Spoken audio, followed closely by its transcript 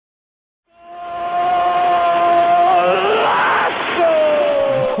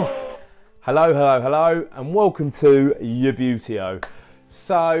Hello, hello, hello, and welcome to Subbuteo.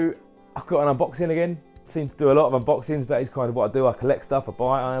 So, I've got an unboxing again. I seem to do a lot of unboxings, but it's kind of what I do. I collect stuff, I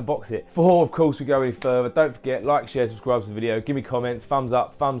buy it, I unbox it. Before, of course, we go any further, don't forget, like, share, subscribe to the video, give me comments, thumbs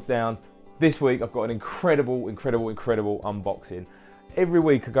up, thumbs down. This week, I've got an incredible unboxing. Every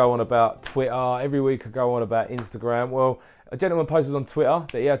week I go on about Twitter, every week I go on about Instagram. Well, a gentleman posted on Twitter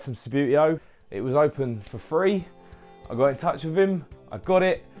that he had some Subbuteo. It was open for free. I got in touch with him, I got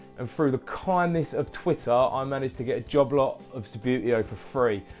it. And through the kindness of Twitter, I managed to get a job lot of Subbuteo for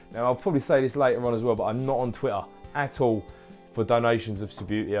free. Now, I'll probably say this later on as well, but I'm not on Twitter at all for donations of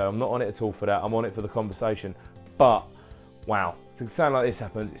Subbuteo. I'm not on it at all for that. I'm on it for the conversation. But, wow, to sound like this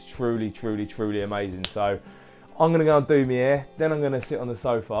happens, it's truly amazing. So, I'm going to go and do my hair, then I'm going to sit on the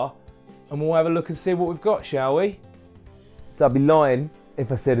sofa, and we'll have a look and see what we've got, shall we? So, I'd be lying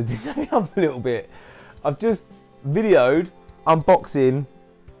if I said I didn't know a little bit. I've just videoed unboxing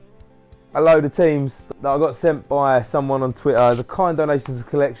a load of teams that I got sent by someone on Twitter as a kind donation to the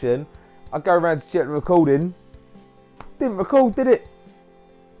collection. I go around to check the recording. Didn't record, did it?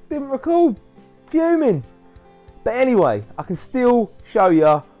 Didn't record. Fuming. But anyway, I can still show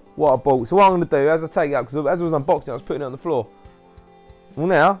you what I bought. So what I'm going to do, as I take it up, because as I was unboxing it, I was putting it on the floor. Well,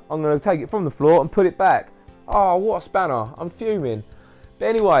 now, I'm going to take it from the floor and put it back. Oh, what a spanner. I'm fuming. But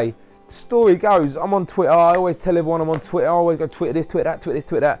anyway, story goes, I'm on Twitter. I always tell everyone I'm on Twitter. I always go Twitter this, Twitter that, Twitter this,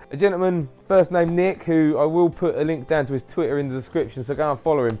 Twitter that. A gentleman, first name Nick, who I will put a link down to his Twitter in the description, so go and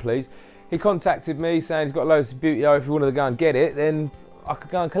follow him, please. He contacted me saying he's got loads of Subbuteo. If you wanted to go and get it, then I could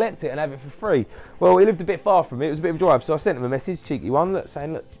go and collect it and have it for free. Well, he lived a bit far from me. It was a bit of a drive, so I sent him a message, cheeky one, look,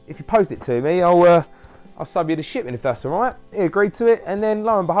 saying, look, if you post it to me, I'll sub you the shipping if that's all right. He agreed to it, and then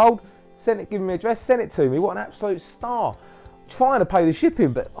lo and behold, give him my address, sent it to me. What an absolute star. Trying to pay the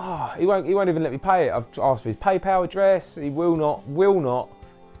shipping, but he won't even let me pay it. I've asked for his PayPal address. He will not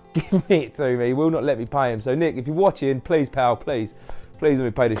give me it to me. He will not let me pay him. So Nick, if you're watching, please pal, please let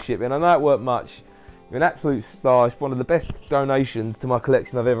me pay the shipping. I know it weren't much. You're an absolute star. It's one of the best donations to my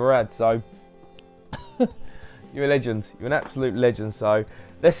collection I've ever had. So you're a legend. You're an absolute legend. So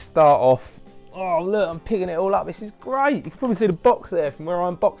let's start off. Oh look, I'm picking it all up. This is great. You can probably see the box there from where I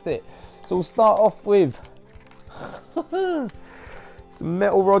unboxed it. So we'll start off with some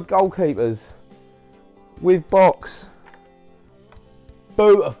metal rod goalkeepers with box.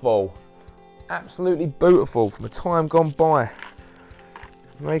 Beautiful, absolutely beautiful from a time gone by.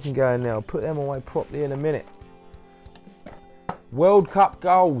 They can go in there. I'll put them away properly in a minute. World Cup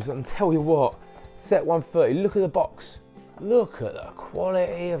goals, and tell you what, set 130. Look at the box. Look at the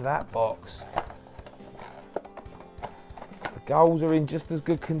quality of that box. The goals are in just as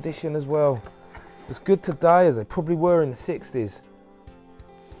good condition as well. As good today as they probably were in the 60s.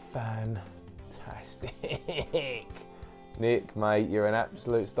 Fantastic. Nick, mate, you're an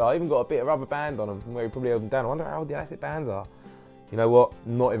absolute star. Even got a bit of rubber band on them from where you probably held them down. I wonder how old the elastic bands are. You know what?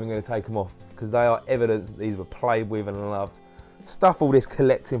 Not even going to take them off, because they are evidence that these were played with and loved. Stuff all this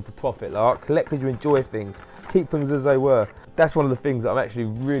collecting for profit, like collect because you enjoy things. Keep things as they were. That's one of the things that I'm actually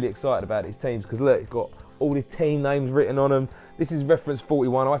really excited about these teams, because look, it's got all these team names written on them. This is reference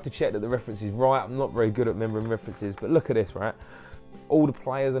 41. I have to check that the reference is right. I'm not very good at remembering references, but look at this, right? All the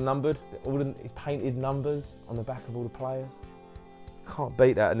players are numbered. All the painted numbers on the back of all the players. Can't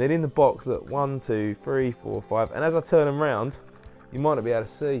beat that. And then in the box, look, 1, 2, 3, 4, 5. And as I turn them round, you might not be able to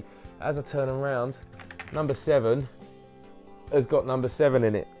see. As I turn them round, number 7 has got number 7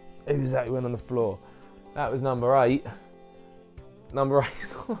 in it. Who's that who went on the floor? That was number 8. Number 8's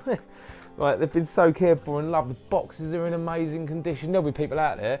got it. Right, they've been so cared for and loved. The boxes are in amazing condition. There'll be people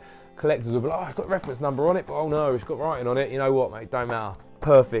out there, collectors will be like, oh, it's got a reference number on it, but oh no, it's got writing on it. You know what, mate, don't matter.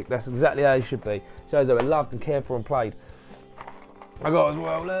 Perfect, that's exactly how it should be. Shows that we're loved and cared for and played. I got as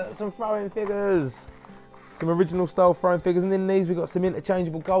well, look, some throwing figures. Some original style throwing figures, and in these we've got some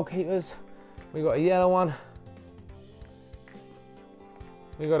interchangeable goalkeepers. We've got a yellow one.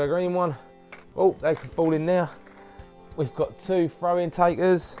 We've got a green one. Oh, they can fall in there. We've got 2 throw-in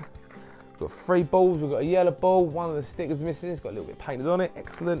takers. We've got 3 balls. We've got a yellow ball. One of the stickers missing. It's got a little bit painted on it.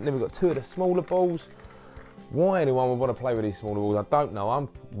 Excellent. Then we've got 2 of the smaller balls. Why anyone would want to play with these smaller balls, I don't know. I'm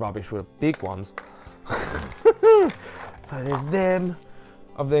rubbish with the big ones. So there's them.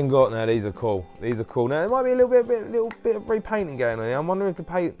 I've then got, now these are cool. These are cool. Now there might be a little bit of repainting going on here. I'm wondering if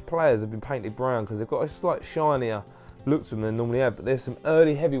the players have been painted brown, because they've got a slight shinier look to them than they normally have. But there's some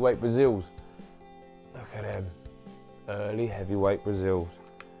early heavyweight Brazils. Look at them. Early heavyweight Brazils.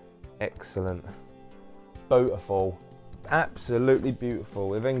 Excellent. Beautiful. Absolutely beautiful.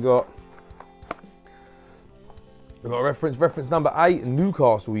 We've then got a reference number 8,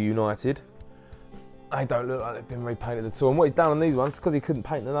 Newcastle United. They don't look like they've been repainted at all. And what he's done on these ones, because he couldn't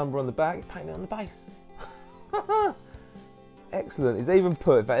paint the number on the back, he's painted it on the base. Excellent. He's even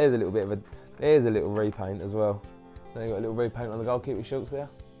put, in fact, there's a little repaint as well. Then you've got a little repaint on the goalkeeper shorts there.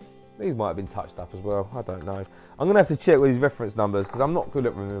 These might have been touched up as well, I don't know. I'm going to have to check with these reference numbers because I'm not good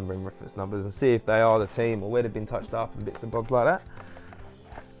at remembering reference numbers and see if they are the team or where they've been touched up and bits and bobs like that.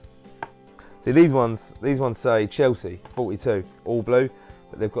 See, these ones say Chelsea, 42, all blue,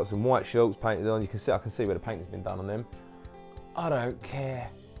 but they've got some white shorts painted on. I can see where the paint has been done on them. I don't care.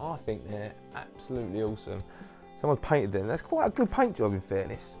 I think they're absolutely awesome. Someone's painted them. That's quite a good paint job, in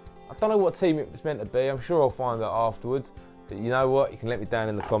fairness. I don't know what team it's meant to be. I'm sure I'll find out afterwards. But you know what? You can let me down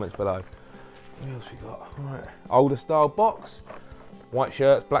in the comments below. What else we got? All right. Older style box. White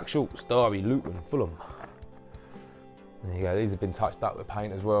shirts, black shorts, Derby, Luton, Fulham. There you go. These have been touched up with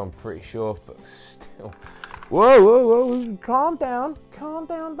paint as well, I'm pretty sure. But still. Whoa, whoa, whoa. Calm down. Calm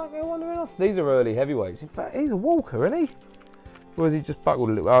down. Don't go wandering off. These are early heavyweights. In fact, he's a walker, isn't he? Or has he just buckled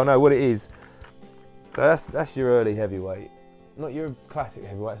a little? Oh, no, what it is. So that's your early heavyweight. Not your classic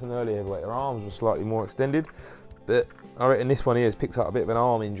heavyweight, it's an early heavyweight. Their arms were slightly more extended. But I reckon this one here has picked up a bit of an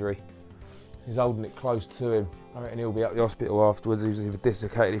arm injury. He's holding it close to him. I reckon he'll be at the hospital afterwards. He's either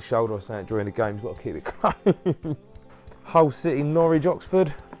dislocated his shoulder or something during the game. He's got to keep it close. Hull City, Norwich,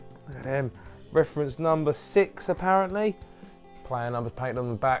 Oxford. Look at them. Reference number 6, apparently. Player numbers painted on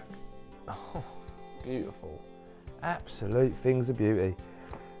the back. Oh, beautiful. Absolute things of beauty.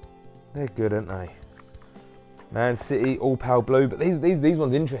 They're good, aren't they? Man City, all pale blue, but these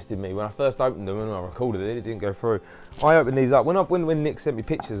ones interested me. When I first opened them and I recorded it, it didn't go through. I opened these up. When Nick sent me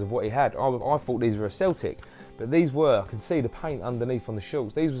pictures of what he had, I thought these were a Celtic, but these were, I can see the paint underneath on the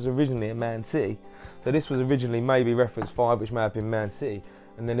shorts. These was originally a Man City. So this was originally maybe reference 5, which may have been Man City,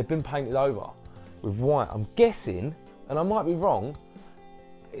 and then they've been painted over with white. I'm guessing, and I might be wrong,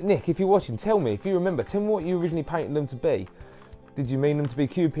 Nick, if you're watching, tell me, if you remember, tell me what you originally painted them to be. Did you mean them to be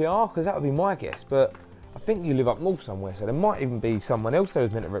QPR? Because that would be my guess, but I think you live up north somewhere, so there might even be someone else that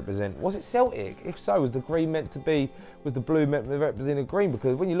was meant to represent. Was it Celtic? If so, was the green meant to be, was the blue meant to represent a green?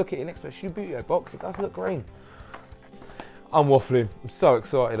 Because when you look at it next to a Subbuteo box, it does look green. I'm waffling. I'm so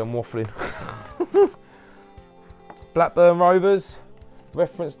excited, I'm waffling. Blackburn Rovers,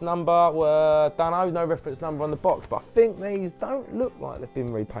 reference number, don't know, no reference number on the box, but I think these don't look like they've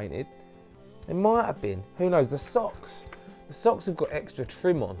been repainted. They might have been, who knows? The socks have got extra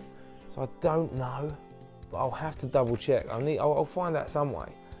trim on, so I don't know. But I'll have to double check. I'll find out some way.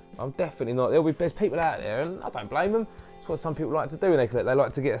 I'm definitely not. There's people out there, and I don't blame them. It's what some people like to do when they collect. They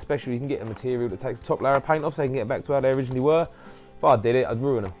like to get, especially you can get a material that takes the top layer of paint off so they can get it back to how they originally were. If I did it, I'd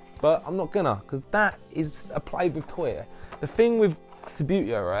ruin them. But I'm not gonna, because that is a play with toy. The thing with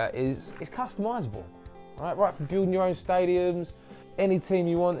Subbuteo, right, is it's customisable. Right from building your own stadiums, any team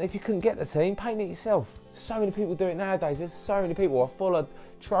you want. If you couldn't get the team, paint it yourself. So many people do it nowadays. There's so many people. I follow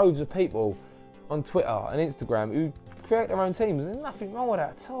troves of people on Twitter and Instagram who create their own teams. There's nothing wrong with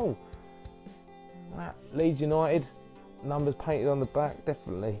that at all. Leeds United, numbers painted on the back,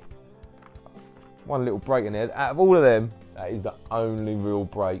 definitely. One little break in there. Out of all of them, that is the only real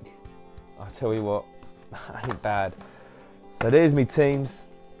break. I tell you what, that ain't bad. So there's me teams.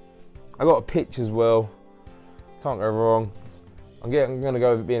 I got a pitch as well. Can't go wrong. I'm going to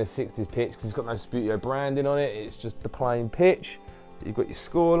go with it being a 60s pitch because it's got no Subbuteo branding on it. It's just the plain pitch. You've got your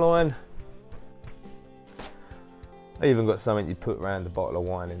score line. I even got something you put around the bottle of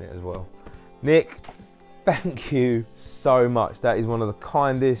wine in it as well. Nick, thank you so much. That is one of the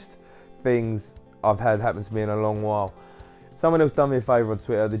kindest things I've had happen to me in a long while. Someone else done me a favour on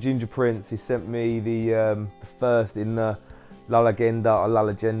Twitter. The Ginger Prince, he sent me the first in the La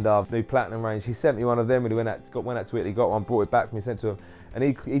Legenda new platinum range. He sent me one of them when he went out to Italy, got one, brought it back for me, sent to him, and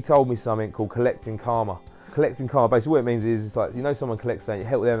he told me something called collecting karma. Collecting karma, basically what it means is, it's like, you know, someone collects something, you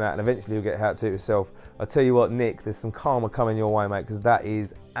help them out, and eventually you'll get out to it yourself. I tell you what, Nick, there's some karma coming your way, mate, because that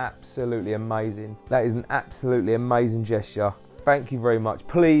is absolutely amazing. That is an absolutely amazing gesture. Thank you very much.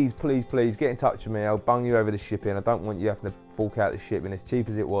 Please, please, please get in touch with me. I'll bung you over the shipping. I don't want you having to fork out the shipping. As cheap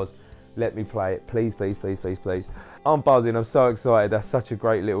as it was, let me play it. Please, please, please, please, please. I'm buzzing. I'm so excited. That's such a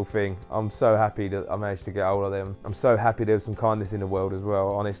great little thing. I'm so happy that I managed to get hold of them. I'm so happy there's some kindness in the world as well.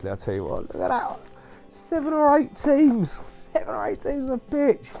 Honestly, I tell you what, look at that. 7 or 8 teams. 7 or 8 teams on the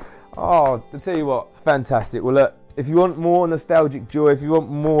pitch. Oh, I tell you what, fantastic. Well, look, if you want more nostalgic joy, if you want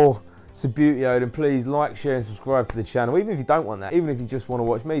more Subbuteo, then please like, share and subscribe to the channel. Even if you don't want that, even if you just want to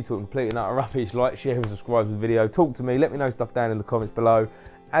watch me talk complete and utter rubbish, like, share and subscribe to the video. Talk to me, let me know stuff down in the comments below.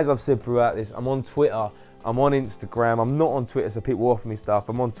 As I've said throughout this, I'm on Twitter. I'm on Instagram. I'm not on Twitter, so people offer me stuff.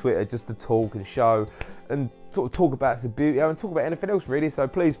 I'm on Twitter just to talk and show and sort of talk about Subbuteo and talk about anything else really. So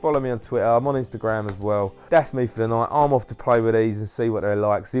please follow me on Twitter. I'm on Instagram as well. That's me for the night. I'm off to play with these and see what they're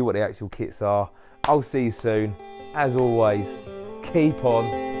like, see what the actual kits are. I'll see you soon. As always, keep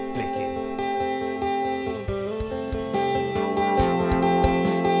on